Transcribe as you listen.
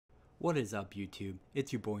What is up, YouTube?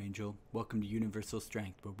 It's your boy Angel. Welcome to Universal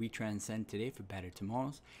Strength, where we transcend today for better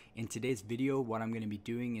tomorrows. In today's video, what I'm going to be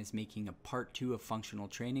doing is making a part 2 of functional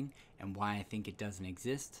training and why I think it doesn't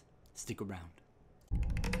exist. Stick around.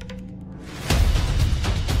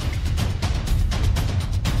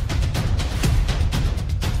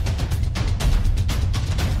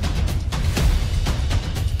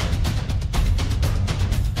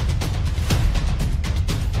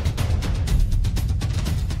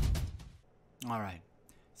 Alright,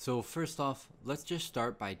 so first off, let's just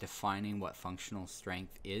start by defining what functional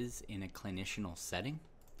strength is in a clinicianal setting.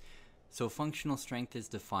 So functional strength is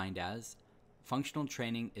defined as functional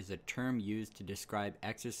training is a term used to describe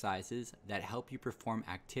exercises that help you perform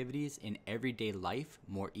activities in everyday life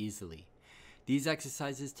more easily. These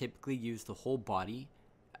exercises typically use the whole body,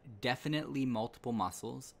 definitely multiple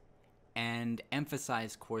muscles, and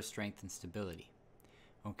emphasize core strength and stability.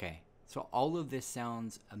 Okay, so all of this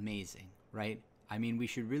sounds amazing, right? I mean, we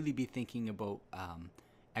should really be thinking about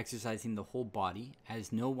exercising the whole body,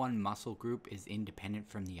 as no one muscle group is independent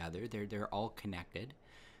from the other. They're all connected.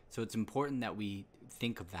 So it's important that we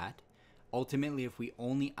think of that. Ultimately, if we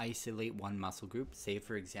only isolate one muscle group, say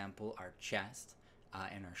for example our chest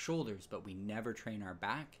and our shoulders, but we never train our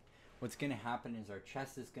back, what's going to happen is our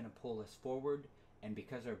chest is going to pull us forward, and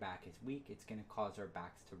because our back is weak, it's going to cause our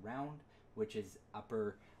backs to round, which is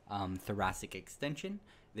upper thoracic extension.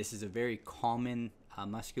 This is a very common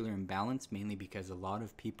muscular imbalance, mainly because a lot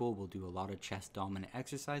of people will do a lot of chest dominant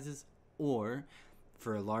exercises, or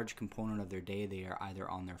for a large component of their day they are either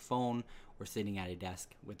on their phone or sitting at a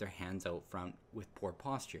desk with their hands out front with poor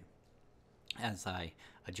posture, as I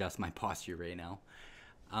adjust my posture right now.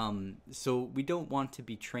 So we don't want to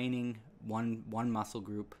be training one muscle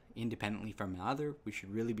group independently from another. We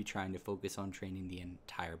should really be trying to focus on training the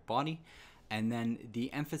entire body. And then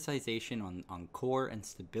the emphasization on core and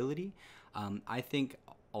stability. I think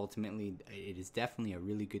ultimately it is definitely a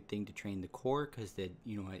really good thing to train the core, because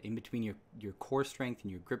in between your core strength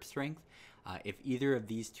and your grip strength, if either of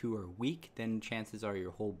these two are weak, then chances are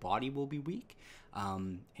your whole body will be weak.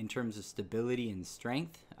 In terms of stability and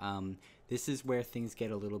strength, this is where things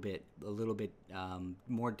get a little bit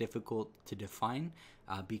more difficult to define,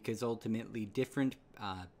 because ultimately different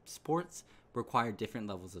sports require different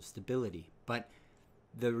levels of stability. But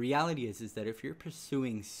the reality is that if you're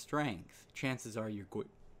pursuing strength, chances are you're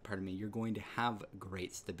going to have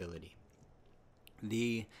great stability.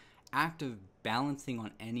 The act of balancing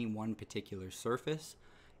on any one particular surface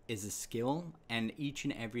is a skill, and each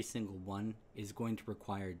and every single one is going to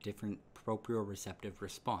require different proprioceptive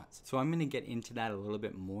response. So I'm going to get into that a little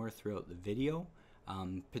bit more throughout the video,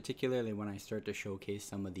 particularly when I start to showcase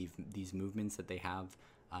some of these movements that they have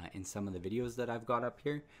in some of the videos that I've got up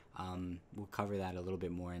here. We'll cover that a little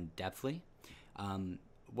bit more in depthly.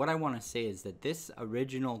 What I want to say is that this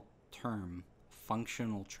original term,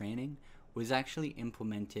 functional training, was actually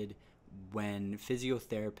implemented when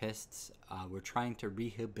physiotherapists were trying to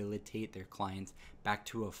rehabilitate their clients back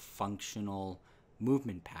to a functional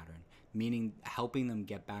movement pattern, meaning helping them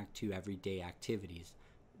get back to everyday activities.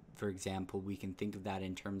 For example, we can think of that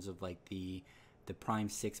in terms of like the prime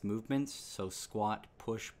 6 movements, so squat,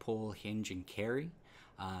 push, pull, hinge, and carry.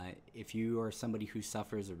 If you are somebody who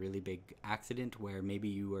suffers a really big accident where maybe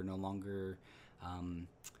you are no longer,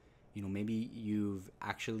 maybe you've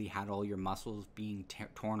actually had all your muscles being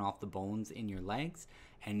torn off the bones in your legs,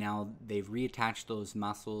 and now they've reattached those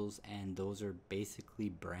muscles, and those are basically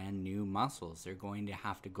brand new muscles. They're going to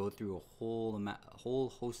have to go through a whole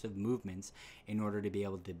host of movements in order to be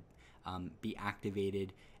able to be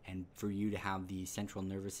activated, and for you to have the central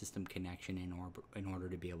nervous system connection in order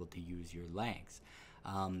to be able to use your legs.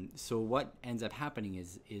 So what ends up happening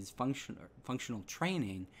is functional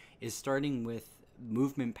training is starting with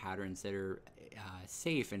movement patterns that are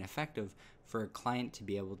safe and effective for a client to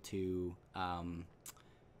be able to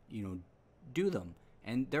do them.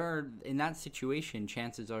 And in that situation,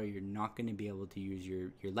 chances are you're not going to be able to use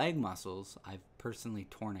your leg muscles. I've personally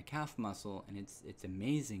torn a calf muscle, and it's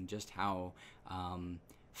amazing just how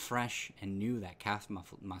fresh and new that calf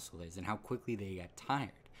muscle is, and how quickly they get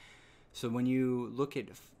tired. So when you look at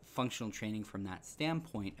functional training from that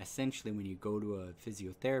standpoint, essentially when you go to a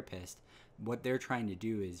physiotherapist, what they're trying to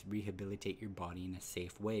do is rehabilitate your body in a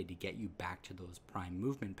safe way to get you back to those prime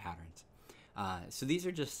movement patterns. So these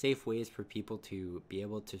are just safe ways for people to be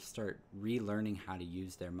able to start relearning how to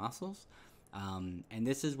use their muscles. And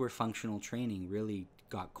this is where functional training really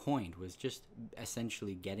got coined, was just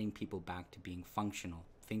essentially getting people back to being functional.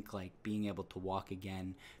 Think like being able to walk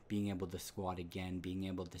again, being able to squat again, being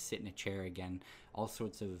able to sit in a chair again, all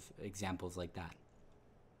sorts of examples like that.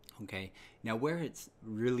 Okay, now where it's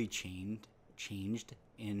really changed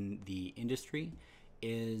in the industry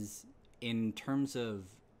is in terms of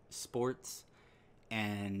sports,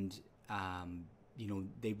 and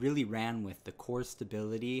they really ran with the core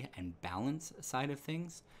stability and balance side of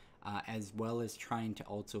things, as well as trying to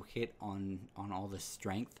also hit on all the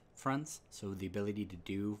strength fronts, so the ability to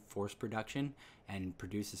do force production and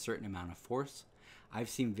produce a certain amount of force. I've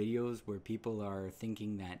seen videos where people are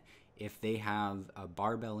thinking that if they have a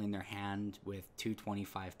barbell in their hand with two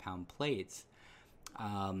 25-pound plates,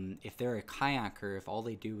 if they're a kayaker, if all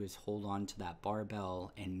they do is hold on to that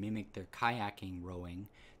barbell and mimic their kayaking rowing,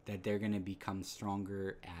 that they're going to become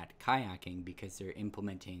stronger at kayaking because they're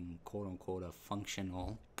implementing quote unquote a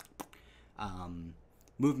functional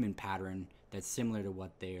movement pattern that's similar to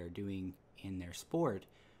what they are doing in their sport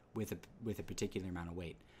with a particular amount of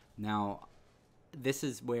weight. Now, this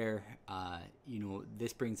is where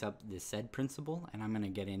this brings up the SAID principle, and I'm going to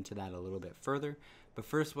get into that a little bit further. But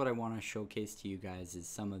first, what I want to showcase to you guys is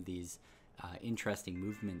some of these interesting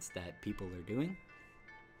movements that people are doing.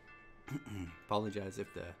 Apologize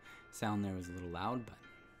if the sound there was a little loud, but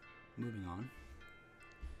moving on.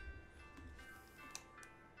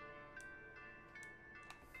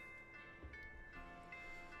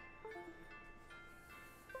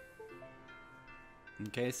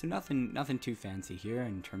 Okay, so nothing too fancy here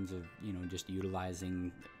in terms of just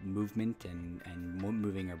utilizing movement and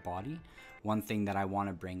moving our body. One thing that I want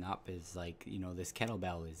to bring up is this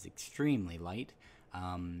kettlebell is extremely light,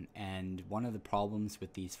 and one of the problems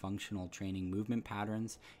with these functional training movement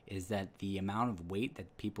patterns is that the amount of weight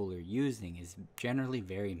that people are using is generally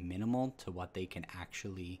very minimal to what they can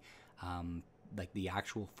actually the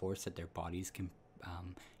actual force that their bodies can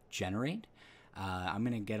generate. I'm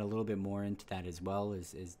going to get a little bit more into that as well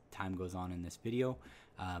as time goes on in this video.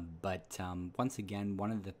 But once again, one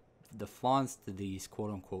of the flaws to these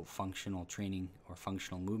quote-unquote functional training or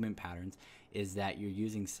functional movement patterns is that you're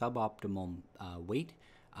using suboptimal weight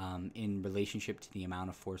in relationship to the amount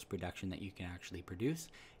of force production that you can actually produce.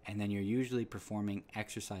 And then you're usually performing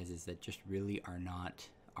exercises that just really are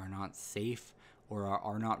not safe or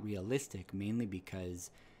are not realistic, mainly because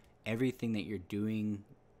everything that you're doing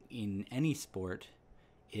in any sport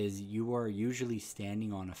is you are usually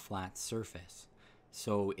standing on a flat surface.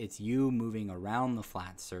 So it's you moving around the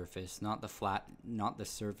flat surface, not the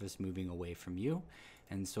surface moving away from you.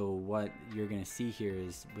 And so what you're going to see here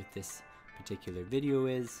is with this particular video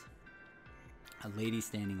is a lady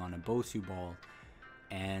standing on a Bosu ball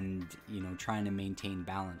and trying to maintain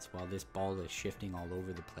balance while this ball is shifting all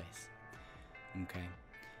over the place. Okay,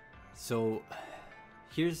 so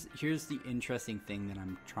here's the interesting thing that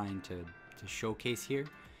I'm trying to showcase here.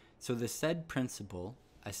 So the SAID principle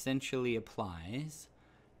essentially applies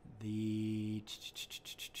the...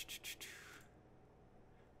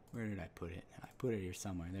 Where did I put it? I put it here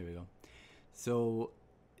somewhere. There we go. So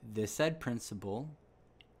the SAID principle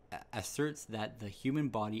asserts that the human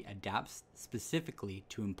body adapts specifically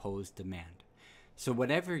to impose demand. So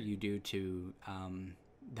whatever you do to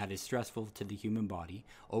that is stressful to the human body,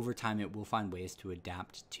 over time it will find ways to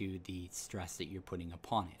adapt to the stress that you're putting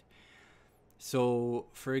upon it. So,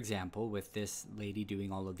 for example, with this lady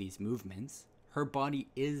doing all of these movements, her body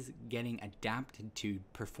is getting adapted to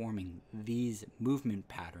performing these movement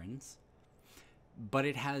patterns, but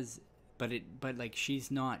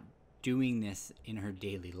she's not doing this in her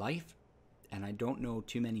daily life. And I don't know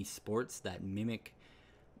too many sports that mimic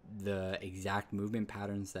the exact movement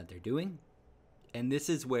patterns that they're doing. And this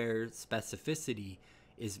is where specificity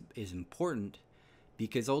is important,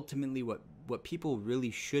 because ultimately what people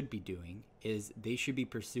really should be doing is they should be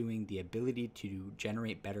pursuing the ability to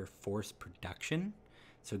generate better force production,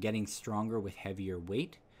 so getting stronger with heavier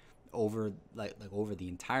weight over over the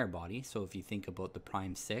entire body. So if you think about the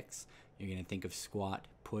prime six, you're going to think of squat,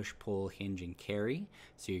 push, pull, hinge, and carry.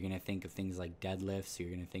 So you're going to think of things like deadlifts. So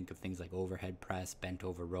you're going to think of things like overhead press, bent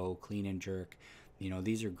over row, clean and jerk.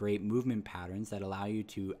 These are great movement patterns that allow you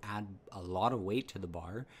to add a lot of weight to the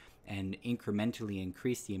bar and incrementally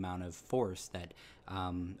increase the amount of force that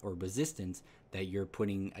or resistance that you're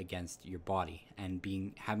putting against your body, and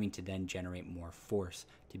having to then generate more force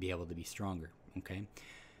to be able to be stronger. Okay,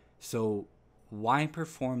 so why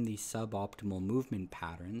perform these suboptimal movement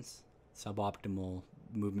patterns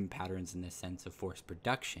in the sense of force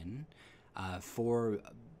production for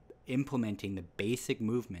implementing the basic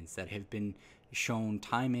movements that have been shown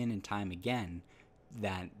time in and time again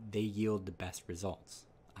that they yield the best results?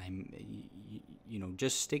 I'm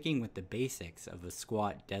just sticking with the basics of a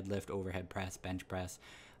squat, deadlift, overhead press, bench press,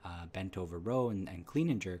 bent over row, and clean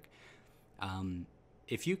and jerk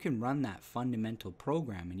if you can run that fundamental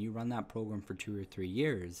program, and you run that program for 2 or 3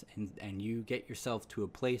 years, and you get yourself to a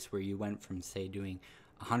place where you went from, say, doing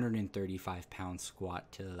 135 pound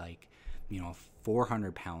squat to like,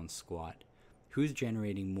 400 pound squat, who's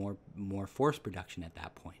generating more force production at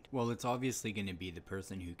that point? Well, it's obviously going to be the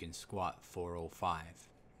person who can squat 405.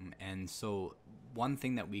 And so one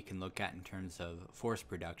thing that we can look at in terms of force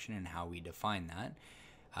production and how we define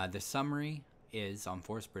that, the summary is on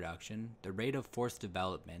force production: the rate of force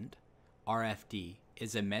development, RFD,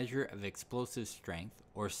 is a measure of explosive strength,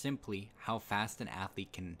 or simply how fast an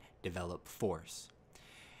athlete can develop force.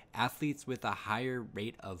 Athletes with a higher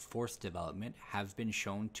rate of force development have been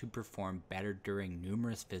shown to perform better during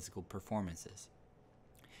numerous physical performances.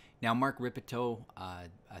 Now, Mark Ripito,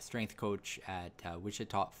 a strength coach at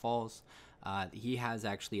Wichita Falls, he has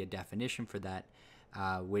actually a definition for that,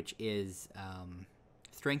 which is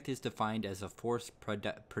strength is defined as a force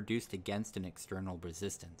produced against an external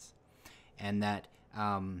resistance. And that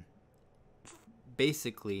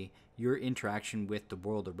basically your interaction with the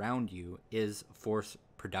world around you is force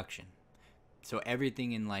production. So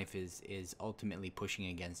everything in life is ultimately pushing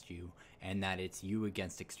against you, and that it's you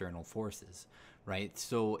against external forces, right?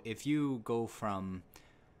 So if you go from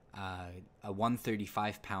a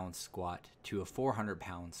 135 pound squat to a 400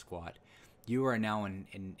 pound squat, you are now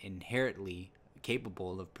inherently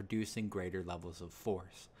capable of producing greater levels of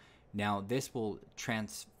force. Now, this will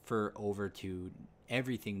transfer over to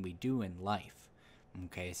everything we do in life.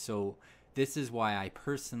 Okay, so this is why I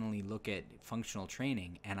personally look at functional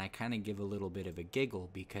training and I kind of give a little bit of a giggle,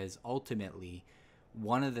 because ultimately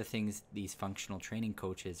one of the things these functional training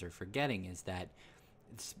coaches are forgetting is that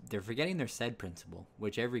they're forgetting their SAID principle,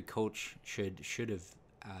 which every coach should have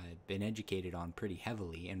been educated on pretty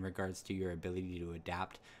heavily in regards to your ability to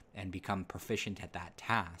adapt and become proficient at that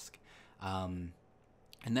task, and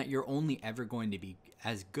that you're only ever going to be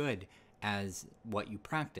as good as what you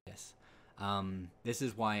practice. This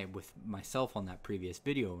is why with myself on that previous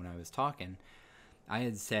video when I was talking, I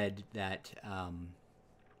had said that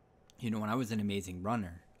when I was an amazing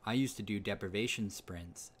runner, I used to do deprivation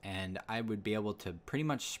sprints, and I would be able to pretty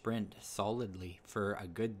much sprint solidly for a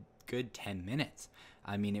good 10 minutes.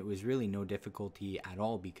 I mean, it was really no difficulty at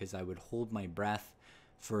all, because I would hold my breath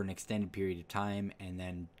for an extended period of time and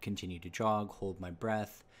then continue to jog, hold my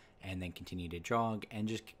breath, and then continue to jog, and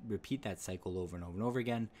just repeat that cycle over and over and over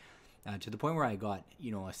again, to the point where I got,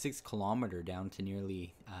 a 6 kilometer down to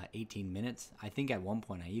nearly 18 minutes. I think at one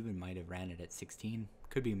point I even might have ran it at 16.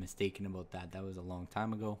 Could be mistaken about that. That was a long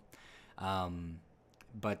time ago.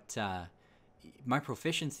 But my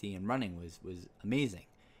proficiency in running was amazing.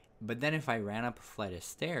 But then if I ran up a flight of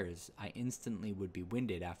stairs, I instantly would be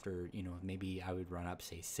winded after, maybe I would run up,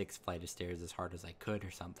 say, 6 flight of stairs as hard as I could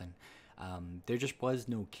or something. There just was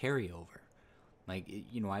no carryover. Like,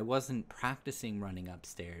 I wasn't practicing running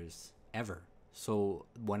upstairs ever. So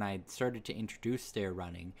when I started to introduce stair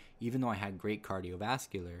running, even though I had great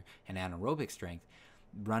cardiovascular and anaerobic strength,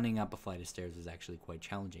 running up a flight of stairs was actually quite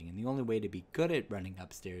challenging. And the only way to be good at running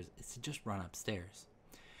upstairs is to just run upstairs.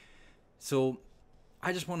 So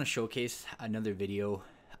I just want to showcase another video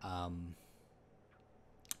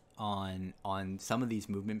on some of these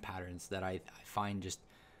movement patterns that I find just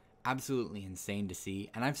absolutely insane to see.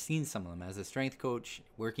 And I've seen some of them as a strength coach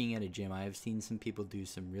working at a gym. I've seen some people do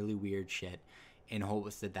some really weird shit in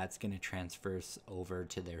hopes that that's going to transfer over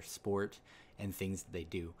to their sport and things that they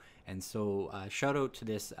do. And so shout out to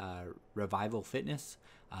this Revival Fitness.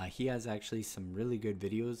 He has actually some really good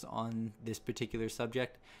videos on this particular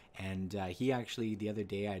subject. And he actually, the other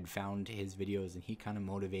day, I had found his videos, and he kind of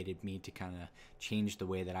motivated me to kind of change the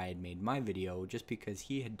way that I had made my video, just because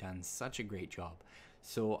he had done such a great job.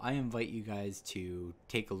 So I invite you guys to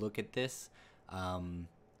take a look at this. I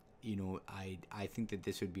think that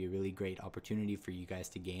this would be a really great opportunity for you guys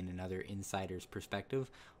to gain another insider's perspective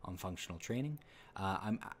on functional training.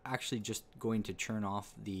 I'm actually just going to turn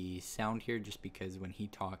off the sound here, just because when he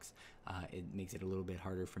talks, it makes it a little bit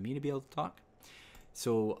harder for me to be able to talk.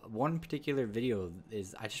 So one particular video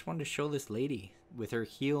is, I just wanted to show this lady with her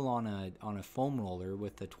heel on a foam roller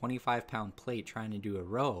with a 25-pound plate trying to do a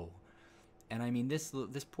row. And I mean, this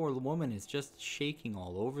poor woman is just shaking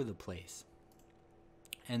all over the place.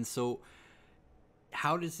 And so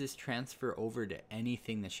how does this transfer over to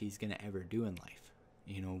anything that she's going to ever do in life?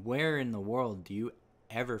 Where in the world do you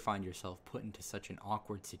ever find yourself put into such an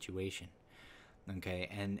awkward situation? Okay,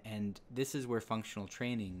 and this is where functional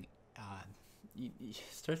training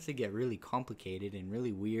starts to get really complicated and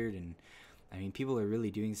really weird. And I mean, people are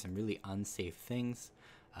really doing some really unsafe things.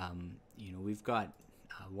 We've got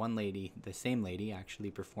one lady, the same lady,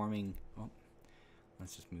 actually performing. Oh,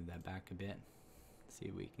 let's just move that back a bit. see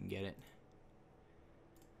if we can get it.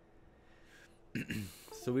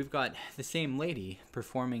 So we've got the same lady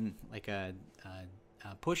performing like a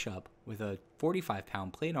push-up with a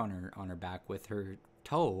 45-pound plate on her back with her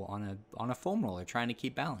toe on a foam roller trying to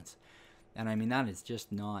keep balance. And I mean, that is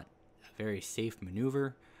just not a very safe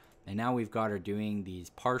maneuver. And now we've got her doing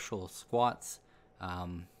these partial squats,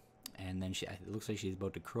 and then it looks like she's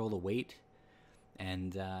about to curl the weight.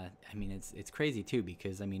 And I mean, it's crazy too,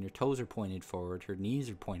 because I mean, her toes are pointed forward, her knees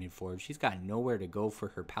are pointed forward. She's got nowhere to go for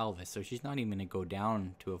her pelvis, so she's not even going to go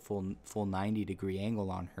down to a full 90-degree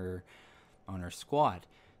angle on her squat.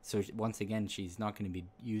 So once again, she's not going to be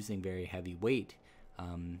using very heavy weight.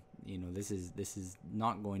 You know, this is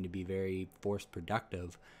not going to be very force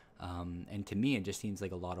productive. And to me, it just seems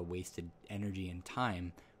like a lot of wasted energy and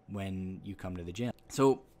time when you come to the gym.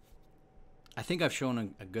 So I think I've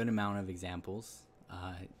shown a good amount of examples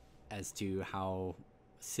as to how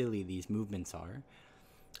silly these movements are.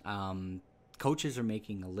 Coaches are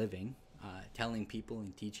making a living telling people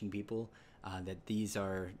and teaching people that these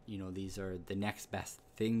are the next best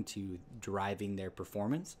thing to driving their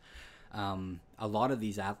performance. A lot of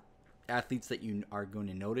these athletes that you are going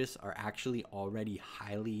to notice are actually already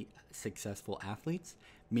highly successful athletes,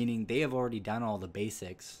 meaning they have already done all the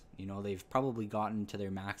basics. You know, they've probably gotten to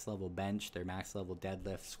their max level bench, their max level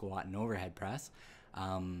deadlift, squat, and overhead press.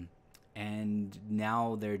 And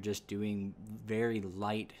now they're just doing very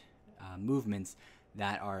light movements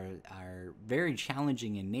that are very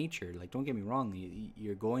challenging in nature. Like, don't get me wrong,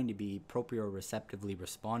 you're going to be proprioceptively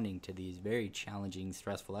responding to these very challenging,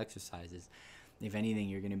 stressful exercises. If anything,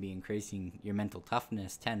 you're going to be increasing your mental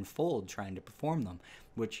toughness tenfold trying to perform them,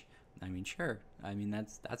 which, I mean, sure, I mean,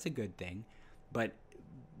 that's a good thing. But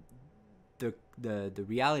the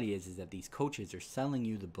reality is that these coaches are selling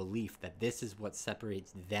you the belief that this is what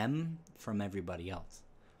separates them from everybody else.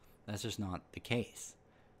 That's just not the case.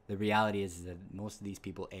 The reality is that most of these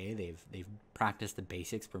people, A, they've practiced the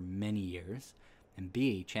basics for many years, and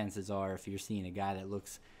B, chances are if you're seeing a guy that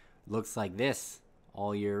looks like this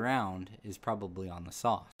all year round, is probably on the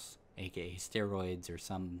sauce, aka steroids or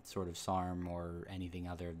some sort of SARM or anything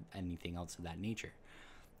else of that nature.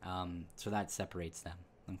 So that separates them.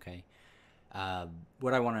 Okay.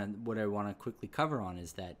 What I want to quickly cover on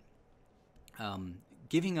is that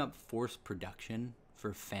giving up force production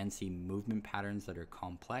for fancy movement patterns that are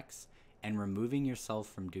complex and removing yourself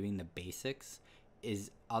from doing the basics is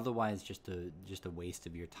otherwise just a waste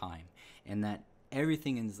of your time, and that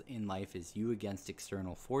everything in life is you against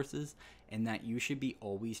external forces, and that you should be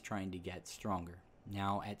always trying to get stronger.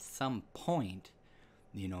 Now, at some point,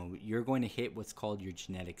 you know, you're going to hit what's called your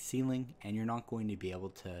genetic ceiling, and you're not going to be able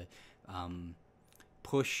to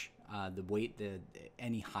push the weight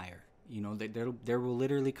any higher. You know, there will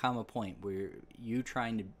literally come a point where you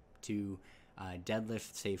trying to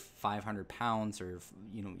deadlift, say, 500 pounds, or,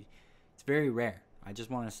 you know, it's very rare. I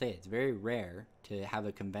just want to say it's very rare to have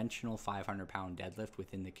a conventional 500-pound deadlift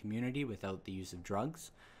within the community without the use of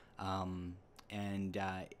drugs. And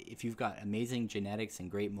if you've got amazing genetics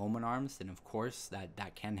and great moment arms, then of course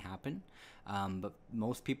that can happen. But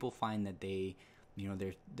most people find that they, you know,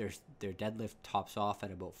 their deadlift tops off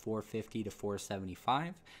at about 450 to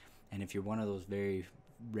 475. And if you're one of those very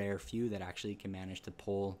rare few that actually can manage to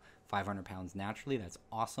pull 500 pounds naturally, that's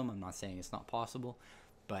awesome. I'm not saying it's not possible,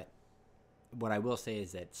 but what I will say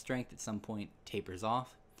is that strength at some point tapers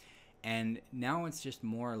off, and now it's just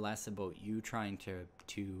more or less about you trying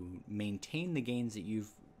to maintain the gains that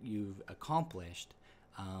you've accomplished,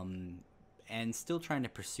 and still trying to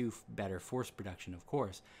pursue better force production, of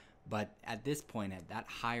course. But at this point, at that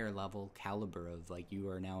higher level caliber of, like, you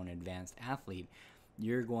are now an advanced athlete,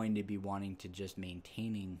 you're going to be wanting to just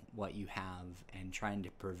maintaining what you have and trying to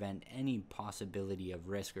prevent any possibility of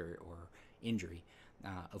risk or injury.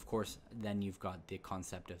 Of course, then you've got the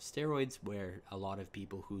concept of steroids, where a lot of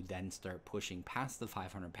people who then start pushing past the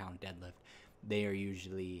 500-pound deadlift, they are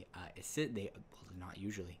usually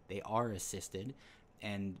they are assisted,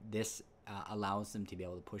 and this allows them to be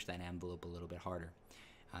able to push that envelope a little bit harder.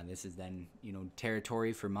 This is then, you know,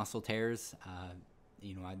 territory for muscle tears.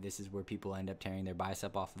 You know, this is where people end up tearing their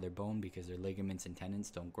bicep off of their bone because their ligaments and tendons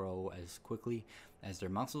don't grow as quickly as their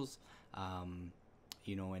muscles.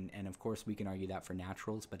 You know, and of course we can argue that for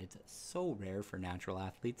naturals, but it's so rare for natural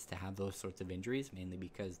athletes to have those sorts of injuries, mainly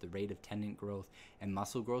because the rate of tendon growth and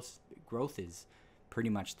muscle growth is pretty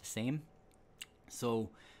much the same. So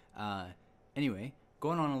anyway,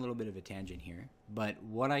 going on a little bit of a tangent here, but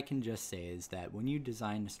what I can just say is that when you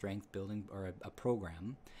design a strength building or a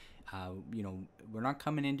program, you know, we're not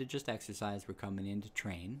coming in to just exercise, we're coming in to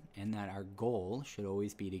train, and that our goal should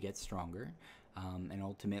always be to get stronger. And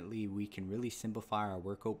ultimately, we can really simplify our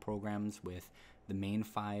workout programs with the main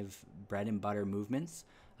 5 bread and butter movements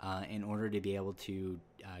in order to be able to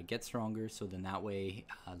get stronger. So then that way,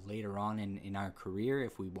 later on in our career,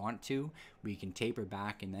 if we want to, we can taper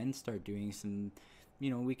back and then start doing some,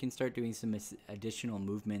 we can start doing some additional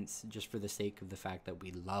movements just for the sake of the fact that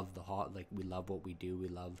we love we love what we do. We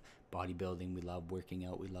love bodybuilding. We love working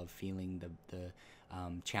out. We love feeling the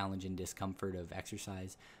challenge and discomfort of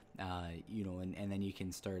exercise. And then you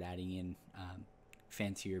can start adding in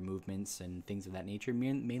fancier movements and things of that nature,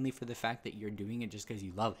 mainly for the fact that you're doing it just because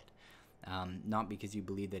you love it, not because you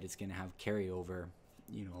believe that it's going to have carryover,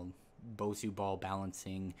 Bosu ball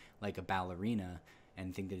balancing like a ballerina,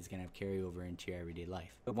 and think that it's going to have carryover into your everyday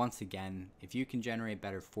life. But once again, if you can generate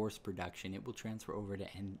better force production, it will transfer over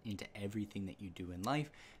into everything that you do in life.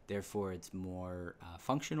 Therefore, it's more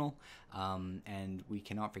functional, and we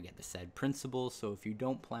cannot forget the said principle. So if you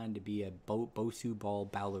don't plan to be a Bosu ball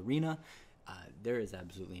ballerina, there is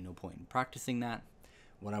absolutely no point in practicing that.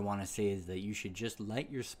 What I want to say is that you should just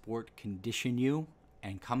let your sport condition you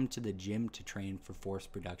and come to the gym to train for force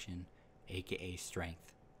production, aka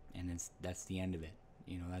strength. And that's the end of it.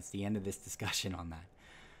 That's the end of this discussion on that.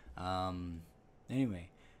 Anyway,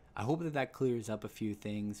 I hope that clears up a few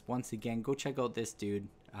things. Once again, go check out this dude,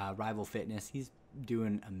 Rival Fitness. He's doing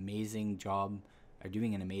an amazing job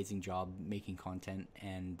making content,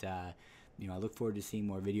 and I look forward to seeing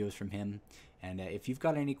more videos from him. And if you've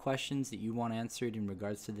got any questions that you want answered in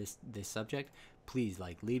regards to this subject, please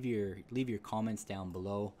leave your comments down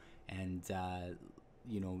below, and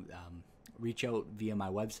reach out via my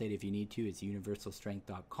website if you need to. It's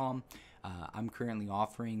universalstrength.com. I'm currently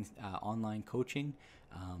offering online coaching.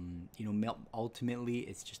 Ultimately,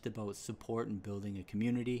 it's just about support and building a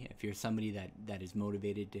community. If you're somebody that is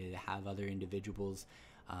motivated to have other individuals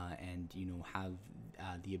and have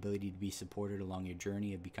the ability to be supported along your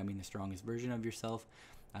journey of becoming the strongest version of yourself,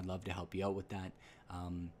 I'd love to help you out with that.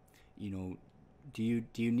 Do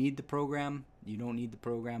you need the program? You don't need the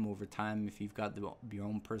program. Over time, if you've got your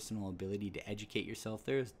own personal ability to educate yourself,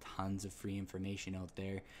 there's tons of free information out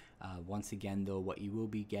there. Once again, though, what you will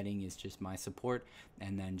be getting is just my support,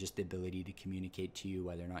 and then just the ability to communicate to you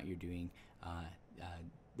whether or not you're doing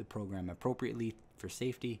the program appropriately for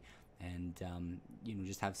safety, and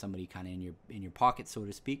just have somebody kind of in your pocket, so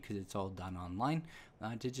to speak, because it's all done online,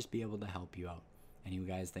 to just be able to help you out. Anyway,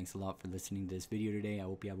 guys, thanks a lot for listening to this video today. I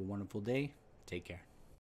hope you have a wonderful day. Take care.